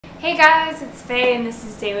Hey guys, it's Faye and this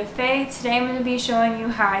is Day with Faye. Today I'm going to be showing you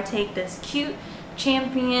how I take this cute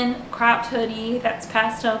Champion cropped hoodie that's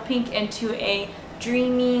pastel pink into a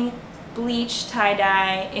dreamy bleach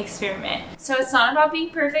tie-dye experiment. So it's not about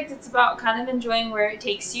being perfect, it's about kind of enjoying where it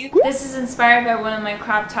takes you. This is inspired by one of my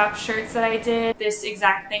crop top shirts that I did, this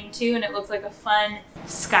exact thing too, and it looked like a fun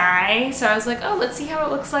sky. So I was like, oh, let's see how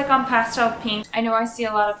it looks like on pastel pink. I know I see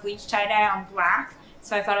a lot of bleach tie-dye on black,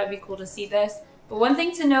 so I thought it'd be cool to see this. But one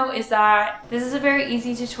thing to note is that this is a very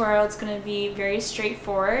easy tutorial. It's going to be very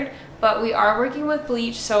straightforward, but we are working with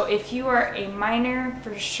bleach, so if you are a minor,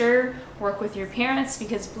 for sure work with your parents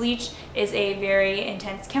because bleach is a very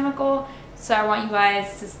intense chemical. So I want you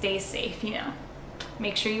guys to stay safe, you know.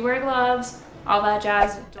 Make sure you wear gloves, all that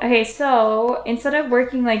jazz. Okay, so instead of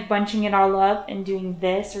working like bunching it all up and doing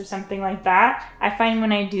this or something like that, I find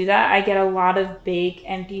when I do that, I get a lot of big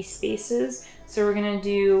empty spaces. So we're gonna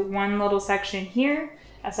do one little section here,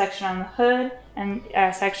 a section on the hood, and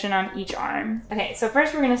a section on each arm. Okay, so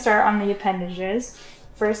first we're gonna start on the appendages.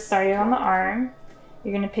 First, starting on the arm,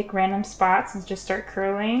 you're gonna pick random spots and just start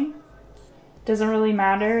curling. Doesn't really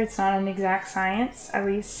matter, it's not an exact science, at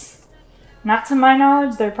least not to my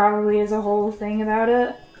knowledge. There probably is a whole thing about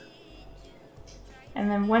it. And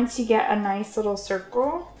then once you get a nice little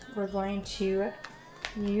circle, we're going to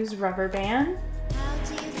use rubber band.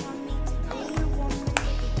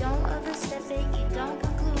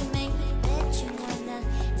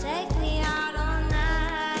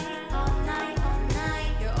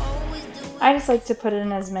 I just like to put it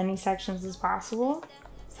in as many sections as possible.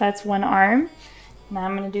 So that's one arm. Now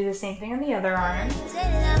I'm going to do the same thing on the other arm.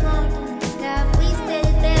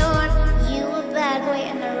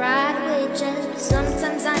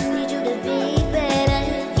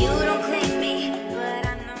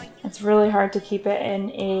 It's really hard to keep it in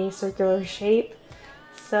a circular shape.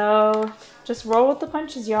 So just roll with the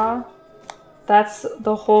punches, y'all. That's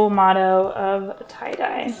the whole motto of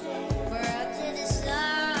tie-dye.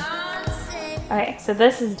 Okay, so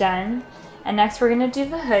this is done. And next we're gonna do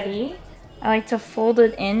the hoodie. I like to fold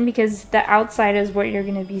it in because the outside is what you're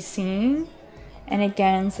gonna be seeing. And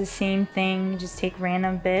again, it's the same thing. You just take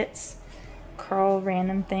random bits, curl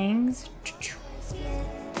random things.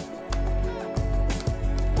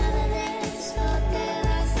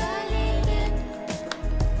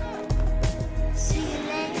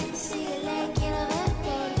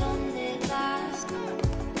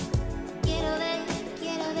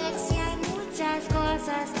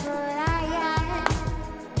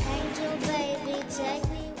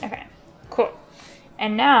 Okay, cool.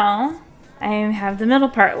 And now I have the middle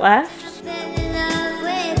part left.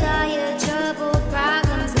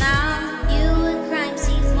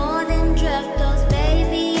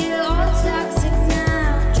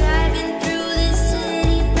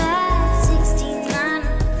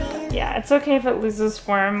 Yeah, it's okay if it loses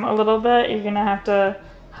form a little bit. You're gonna have to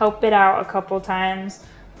help it out a couple times,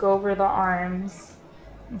 go over the arms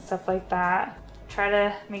and stuff like that. Try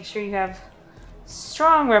to make sure you have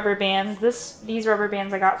strong rubber bands. These rubber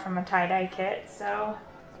bands I got from a tie-dye kit, so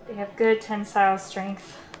they have good tensile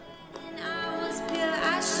strength.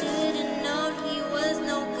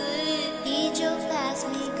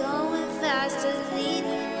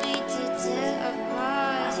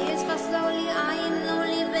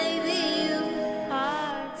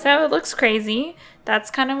 So it looks crazy. That's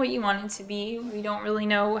kind of what you want it to be. We don't really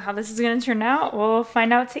know how this is going to turn out. We'll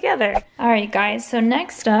find out together. Alright guys, so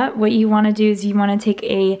next up, what you want to do is you want to take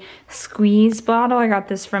a squeeze bottle. I got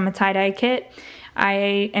this from a tie-dye kit.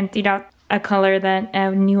 I emptied out a color that I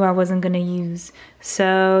knew I wasn't going to use.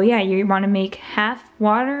 So yeah, you want to make half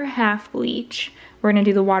water, half bleach. We're going to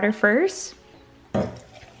do the water first.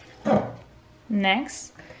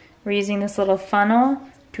 Next, we're using this little funnel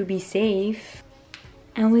to be safe.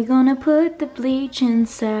 And we're gonna put the bleach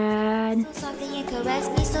inside.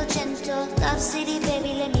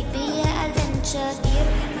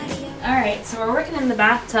 Alright, so we're working in the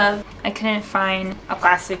bathtub. I couldn't find a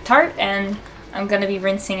plastic tarp and I'm gonna be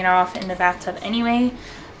rinsing it off in the bathtub anyway.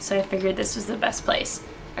 So I figured this was the best place.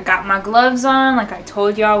 I got my gloves on like I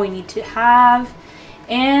told y'all we need to have.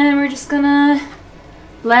 And we're just gonna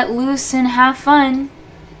let loose and have fun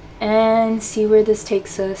and see where this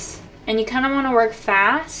takes us. And you kind of want to work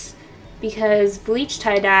fast because bleach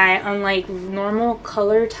tie-dye, unlike normal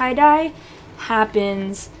color tie-dye,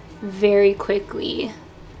 happens very quickly.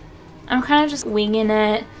 I'm kind of just winging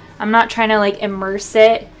it. I'm not trying to like immerse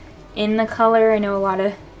it in the color. I know a lot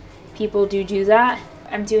of people do that.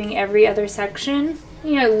 I'm doing every other section.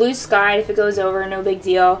 You know, loose guide, if it goes over, no big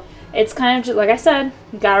deal. It's kind of just, like I said,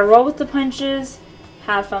 you gotta roll with the punches,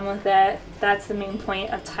 have fun with it. That's the main point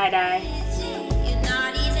of tie-dye.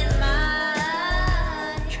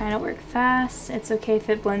 trying to work fast. It's okay if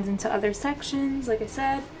it blends into other sections, like I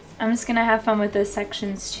said. I'm just gonna have fun with those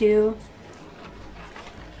sections too.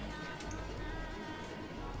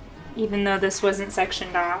 Even though this wasn't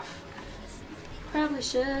sectioned off. Probably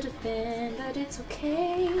should have been, but it's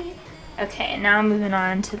okay. Okay, now I'm moving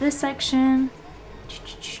on to this section.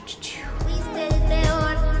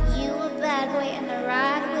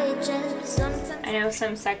 I know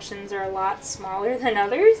some sections are a lot smaller than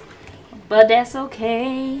others, but that's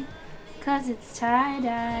okay, cause it's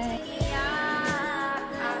tie-dye.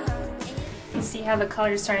 You see how the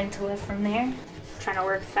color is starting to lift from there? I'm trying to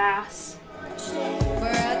work fast.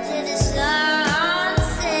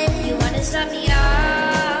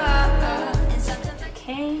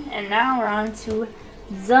 Okay, and now we're on to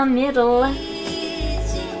the middle.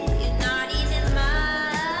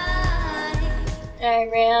 I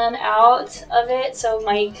ran out of it, so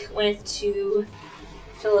Mike went to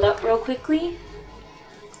fill it up real quickly.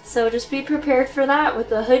 So just be prepared for that. With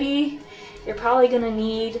the hoodie, you're probably gonna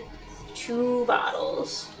need 2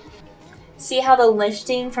 bottles. See how the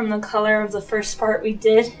lifting from the color of the first part we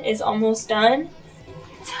did is almost done?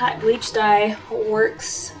 Bleach dye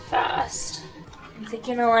works fast. I'm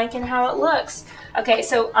thinking of liking how it looks. Okay,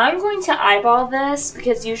 so I'm going to eyeball this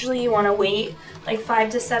because usually you want to wait like 5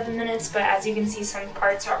 to 7 minutes, but as you can see, some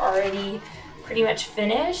parts are already pretty much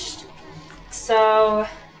finished. So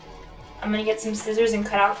I'm gonna get some scissors and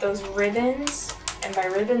cut out those ribbons. And by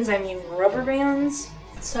ribbons, I mean rubber bands.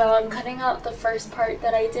 So I'm cutting out the first part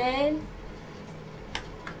that I did.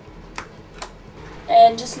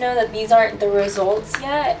 And just know that these aren't the results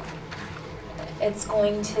yet. It's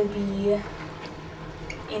going to be,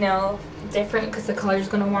 you know, different because the color is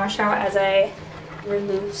going to wash out as I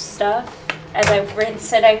remove stuff. As I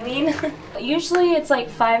rinse it, I mean. Usually it's like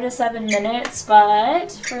 5 to 7 minutes,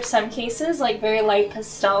 but for some cases, like very light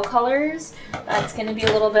pastel colors, that's going to be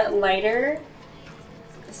a little bit lighter.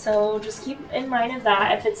 So just keep in mind of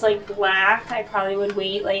that. If it's like black, I probably would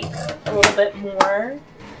wait like a little bit more.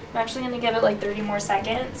 I'm actually going to give it like 30 more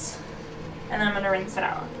seconds, and then I'm going to rinse it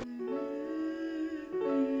out.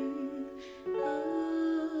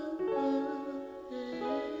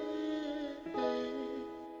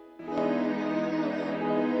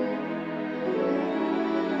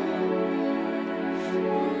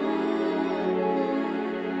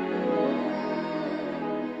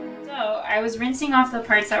 I was rinsing off the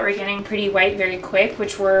parts that were getting pretty white very quick,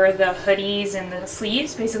 which were the hoodies and the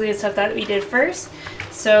sleeves, basically the stuff that we did first.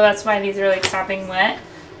 So that's why these are like sopping wet.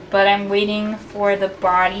 But I'm waiting for the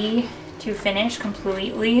body to finish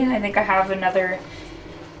completely. I think I have another,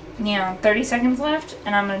 30 seconds left,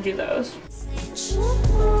 and I'm gonna do those.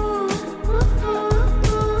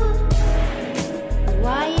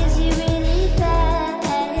 Why is he really bad?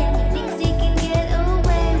 He thinks he can get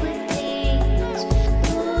away with things.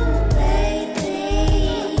 Ooh, baby.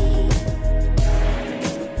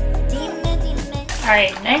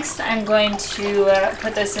 Alright, next I'm going to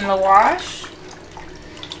put this in the wash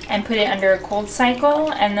and put it under a cold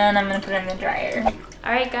cycle, and then I'm going to put it in the dryer.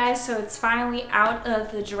 Alright guys, so it's finally out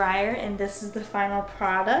of the dryer, and this is the final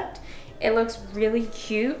product. It looks really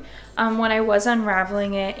cute. When I was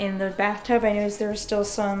unraveling it in the bathtub, I noticed there were still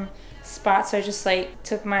some spots, so I just like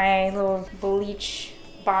took my little bleach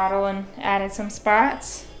bottle and added some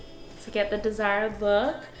spots to get the desired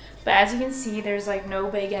look. But as you can see, there's like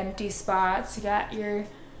no big empty spots. You got your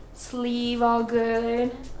sleeve all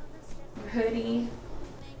good, your hoodie,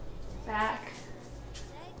 back,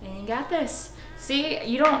 and you got this. See,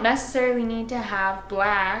 you don't necessarily need to have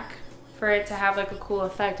black for it to have like a cool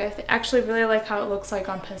effect. I actually really like how it looks like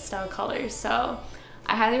on pastel colors, so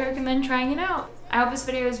I highly recommend trying it out. I hope this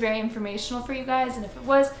video was very informational for you guys, and if it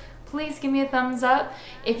was, please give me a thumbs up.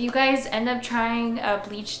 If you guys end up trying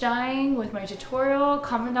bleach dyeing with my tutorial,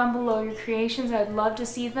 comment down below your creations. I'd love to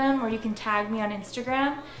see them, or you can tag me on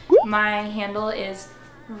Instagram. My handle is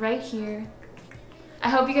right here. I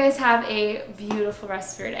hope you guys have a beautiful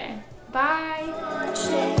rest of your day. Bye!